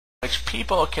which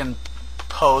people can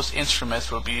propose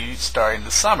instruments will be starting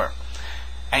this summer.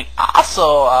 And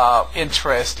also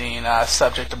interesting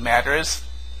subject of matter is,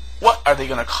 what are they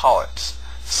going to call it?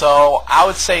 So I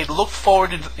would say look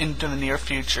forward into the near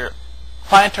future.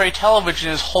 Planetary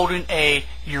Television is holding a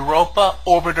Europa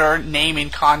orbiter naming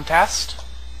contest.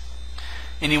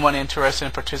 Anyone interested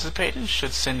in participating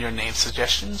should send your name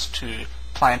suggestions to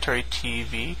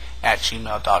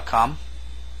PlanetaryTV@gmail.com.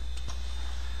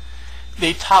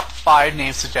 The top 5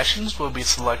 name suggestions will be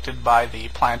selected by the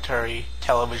Planetary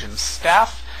Television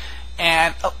staff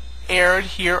and aired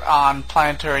here on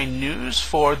Planetary News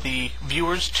for the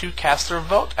viewers to cast their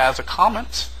vote as a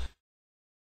comment.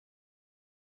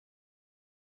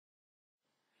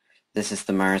 This is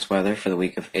the Mars weather for the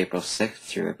week of April 6th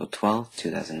through April 12th,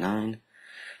 2009,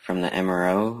 from the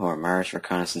MRO, or Mars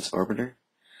Reconnaissance Orbiter.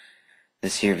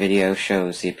 This here video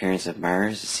shows the appearance of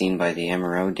Mars seen by the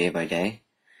MRO day by day.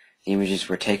 The images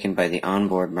were taken by the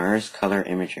onboard Mars Color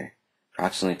Imager.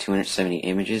 Approximately 270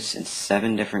 images in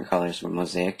 7 different colors were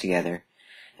mosaicked together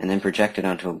and then projected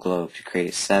onto a globe to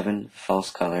create 7 false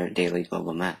color daily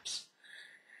global maps.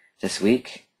 This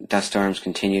week, dust storms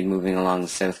continued moving along the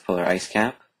south polar ice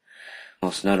cap,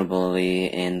 most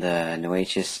notably in the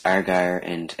Noachius, Argyre,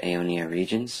 and Ionia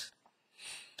regions.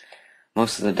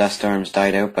 Most of the dust storms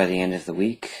died out by the end of the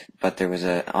week, but there was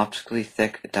an optically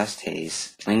thick dust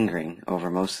haze lingering over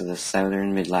most of the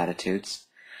southern mid-latitudes,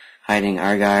 hiding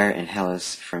Argyre and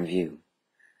Hellas from view.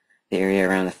 The area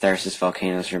around the Tharsis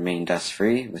volcanoes remained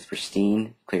dust-free, with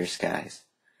pristine, clear skies.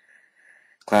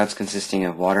 Clouds consisting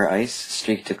of water ice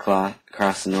streaked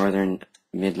across the northern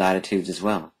mid-latitudes as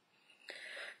well.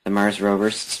 The Mars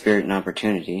rovers Spirit and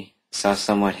Opportunity saw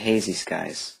somewhat hazy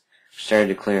skies, which started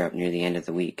to clear up near the end of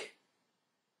the week.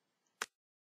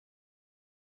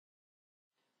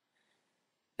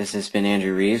 This has been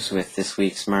Andrew Reeves with this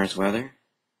week's Mars weather.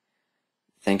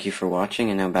 Thank you for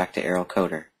watching, and now back to Errol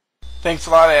Coder. Thanks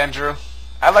a lot, Andrew.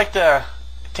 I'd like to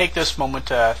take this moment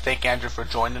to thank Andrew for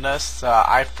joining us.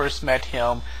 I first met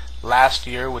him last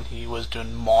year when he was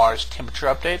doing Mars temperature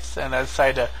updates, and I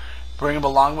decided to bring him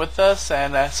along with us,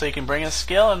 and so he can bring his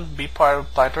skill and be part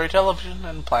of Planetary Television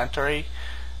and Planetary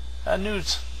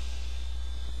News.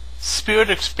 Spirit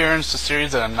experienced a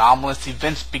series of anomalous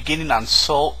events beginning on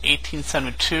Sol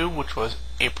 1872, which was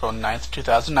April 9th,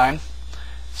 2009.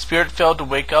 Spirit failed to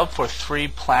wake up for 3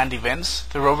 planned events.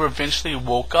 The rover eventually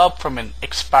woke up from an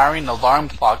expiring alarm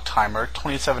clock timer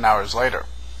 27 hours later.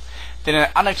 Then an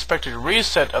unexpected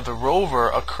reset of the rover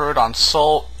occurred on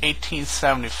Sol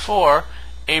 1874,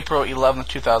 April 11,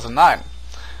 2009.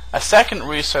 A second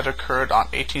reset occurred on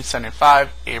 1875,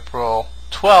 April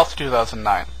 12,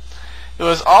 2009. It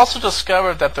was also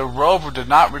discovered that the rover did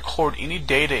not record any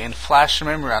data in flash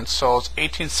memory on Sols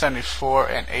 1874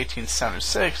 and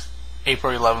 1876,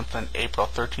 April 11th and April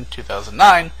 13,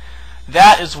 2009.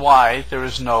 That is why there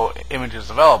is no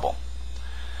images available.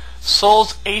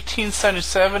 Sols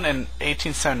 1877 and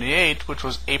 1878, which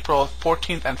was April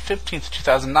 14th and 15th,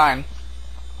 2009,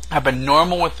 have been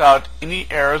normal without any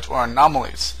errors or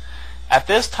anomalies. At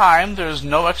this time, there is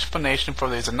no explanation for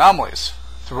these anomalies.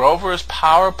 The rover is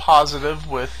power positive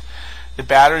with the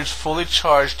batteries fully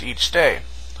charged each day.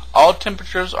 All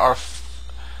temperatures are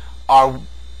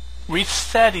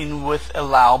resetting with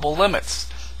allowable limits.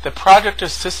 The project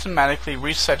is systematically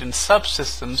resetting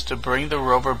subsystems to bring the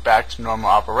rover back to normal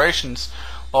operations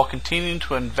while continuing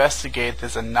to investigate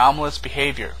this anomalous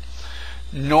behavior.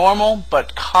 Normal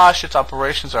but cautious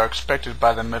operations are expected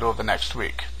by the middle of the next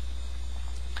week.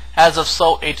 As of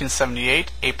Sol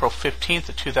 1878, April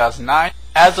 15th, 2009,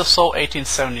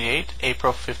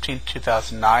 April 15th,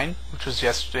 2009, which was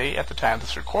yesterday at the time of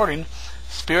this recording,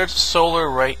 Spirit's solar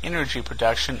array energy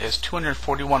production is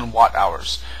 241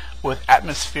 watt-hours, with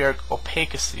atmospheric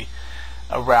opacity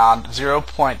around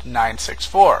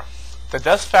 0.964. The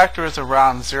dust factor is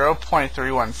around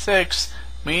 0.316,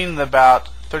 meaning about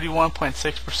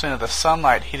 31.6% of the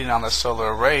sunlight hitting on the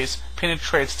solar arrays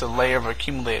penetrates the layer of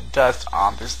accumulated dust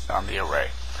on the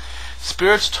array.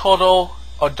 Spirit's total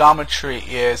odometry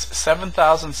is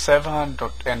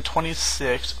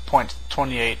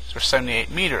 7,726.28 or 78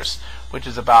 meters, which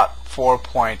is about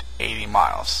 4.80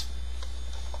 miles.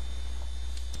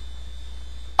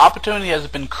 Opportunity has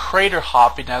been crater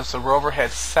hopping as the rover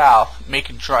heads south,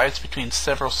 making drives between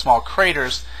several small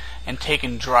craters and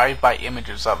taking drive-by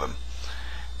images of them.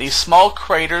 These small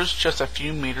craters, just a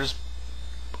few meters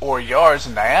or yards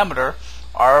in diameter,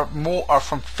 are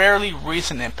from fairly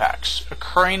recent impacts,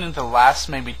 occurring in the last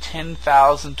maybe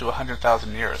 10,000 to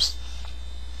 100,000 years.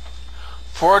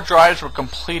 4 drives were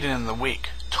completed in the week,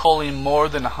 totaling more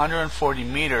than 140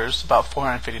 meters, about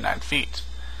 459 feet.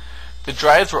 The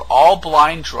drives were all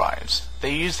blind drives.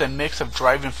 They used a mix of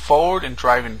driving forward and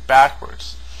driving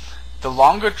backwards. The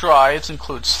longer drives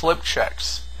include slip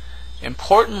checks.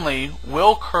 Importantly,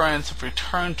 wheel currents have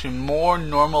returned to more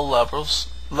normal levels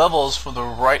for the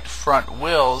right front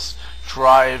wheels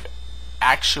drive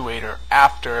actuator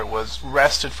after it was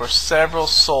rested for several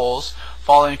sols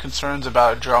following concerns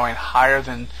about drawing higher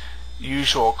than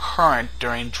usual current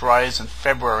during drives in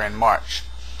February and March.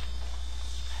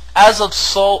 As of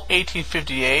Sol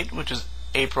 1858, which is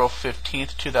April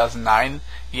 15th, 2009,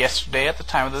 yesterday at the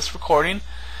time of this recording,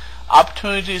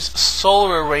 Opportunity's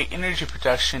solar array energy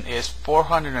production is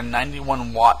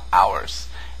 491 watt-hours.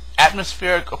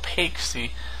 Atmospheric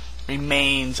opacity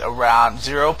remains around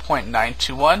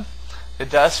 0.921. The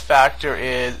dust factor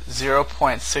is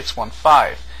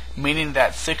 0.615, meaning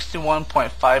that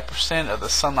 61.5% of the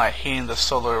sunlight hitting the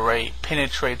solar array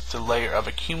penetrates the layer of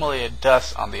accumulated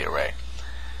dust on the array.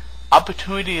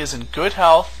 Opportunity is in good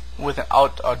health with an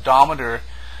odometer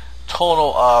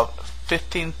total of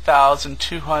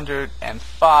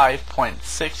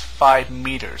 15,205.65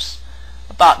 meters,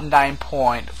 about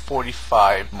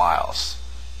 9.45 miles.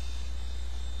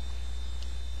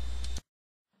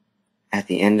 At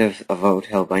the end of a vote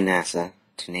held by NASA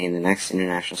to name the next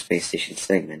International Space Station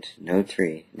segment, Node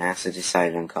 3, NASA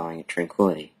decided on calling it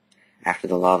Tranquility, after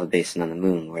the lava basin on the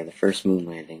moon where the first moon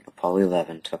landing, Apollo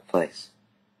 11, took place.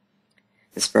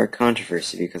 This sparked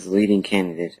controversy because the leading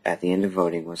candidate at the end of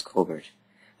voting was Cobert,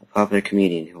 a popular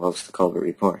comedian who hosts the Cobert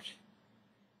Report.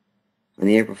 On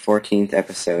the April 14th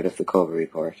episode of the Cobert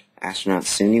Report, astronaut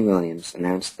Suni Williams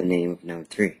announced the name of Node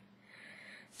 3,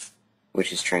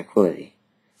 which is Tranquility.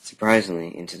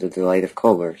 Surprisingly, and to the delight of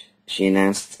Cobert, she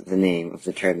announced the name of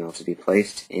the treadmill to be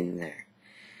placed in there.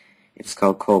 It is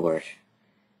called Cobert,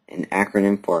 an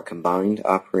acronym for Combined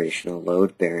Operational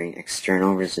Load-Bearing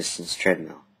External Resistance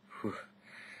Treadmill. Whew.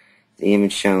 The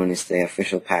image shown is the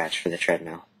official patch for the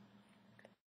treadmill.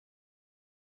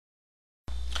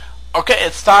 Okay,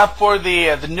 it's time for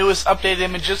the newest updated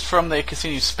images from the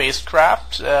Cassini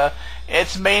spacecraft.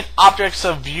 Its main objects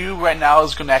of view right now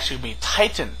is going to actually be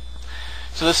Titan.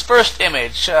 So this first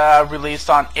image, released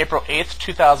on April 8th,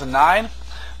 2009,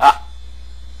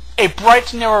 a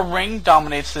bright narrow ring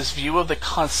dominates this view of the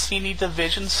Cassini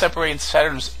division separating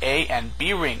Saturn's A and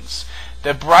B rings.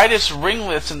 The brightest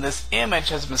ringlets in this image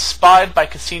has been spotted by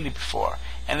Cassini before,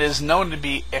 and is known to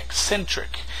be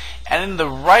eccentric. And in the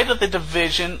right of the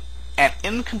division, an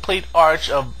incomplete arch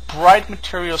of bright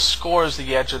material scores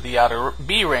the edge of the outer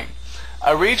B ring,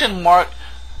 a region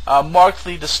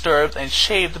markedly disturbed and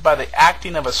shaped by the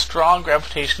acting of a strong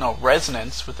gravitational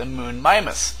resonance with the moon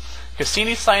Mimas.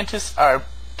 Cassini scientists are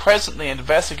presently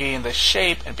investigating the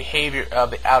shape and behavior of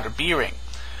the outer B ring.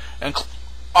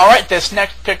 Alright, this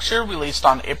next picture, released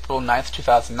on April 9th,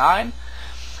 2009,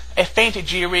 a faint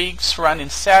G-ring surrounding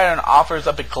Saturn offers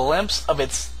up a glimpse of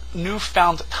its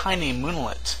newfound tiny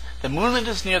moonlet. The moonlet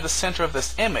is near the center of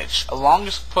this image. A long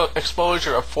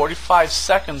exposure of 45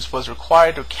 seconds was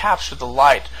required to capture the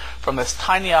light from this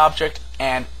tiny object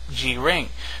and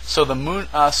G-ring. So the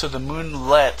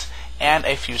moonlet and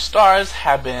a few stars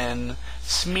have been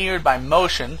smeared by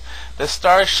motion, the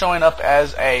stars showing up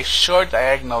as a short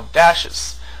diagonal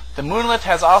dashes. The moonlet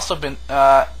has also been,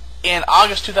 in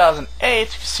August 2008,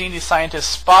 Cassini scientists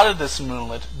spotted this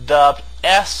moonlet, dubbed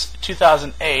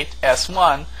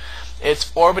S2008-S1.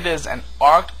 Its orbit is an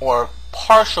arced or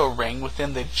partial ring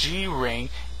within the G-ring.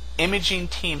 Imaging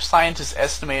team scientists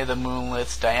estimated the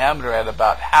moonlet's diameter at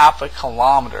about half a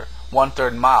kilometer,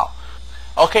 1/3 mile.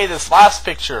 Okay, this last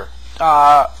picture,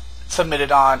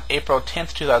 submitted on April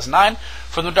 10th, 2009.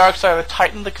 From the dark side of the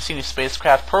Titan, the Cassini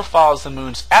spacecraft profiles the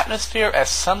moon's atmosphere as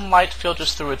sunlight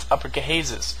filters through its upper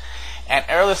hazes. An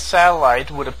airless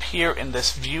satellite would appear in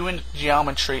this viewing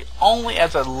geometry only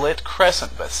as a lit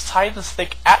crescent, but Titan's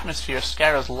thick atmosphere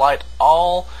scatters light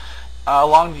all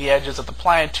along the edges of the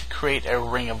planet to create a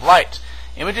ring of light.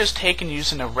 Images taken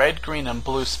using the red, green, and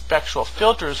blue spectral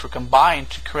filters were combined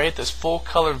to create this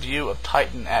full-color view of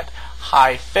Titan at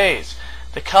high phase.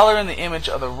 The color in the image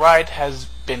of the right has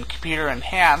been computer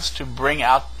enhanced to bring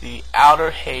out the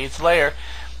outer haze layer,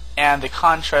 and the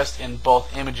contrast in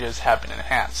both images have been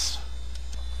enhanced.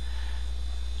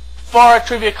 For our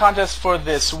trivia contest for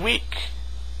this week,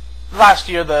 last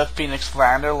year the Phoenix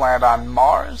lander landed on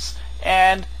Mars,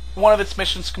 and one of its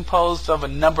missions composed of a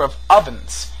number of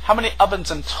ovens. How many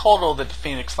ovens in total did the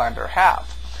Phoenix lander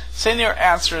have? Send your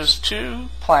answers to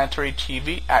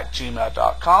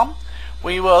PlanetaryTV@gmail.com.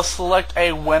 We will select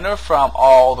a winner from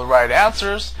all the right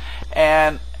answers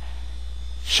and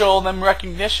show them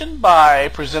recognition by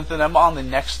presenting them on the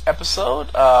next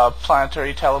episode of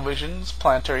Planetary Television's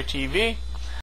Planetary TV.